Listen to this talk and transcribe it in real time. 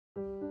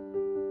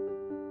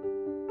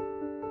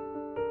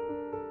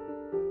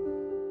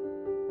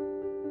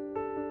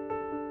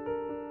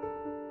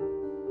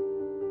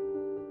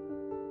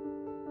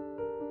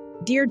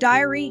Dear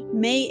Diary,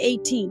 May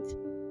 18th.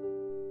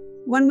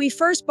 When we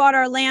first bought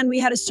our land, we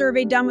had a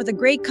survey done with a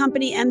great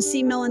company,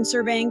 MC Millen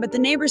Surveying, but the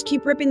neighbors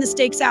keep ripping the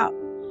stakes out.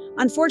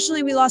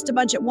 Unfortunately, we lost a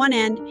bunch at one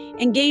end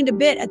and gained a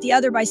bit at the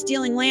other by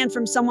stealing land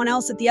from someone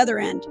else at the other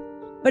end.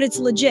 But it's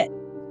legit.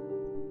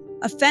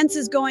 A fence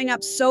is going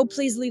up, so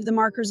please leave the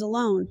markers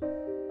alone.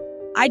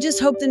 I just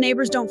hope the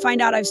neighbors don't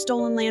find out I've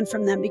stolen land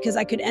from them, because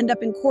I could end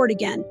up in court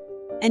again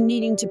and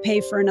needing to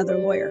pay for another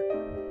lawyer.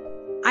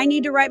 I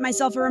need to write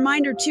myself a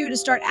reminder too to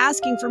start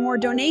asking for more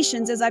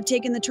donations, as I've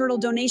taken the turtle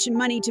donation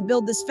money to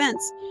build this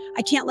fence.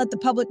 I can't let the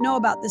public know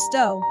about this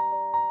though.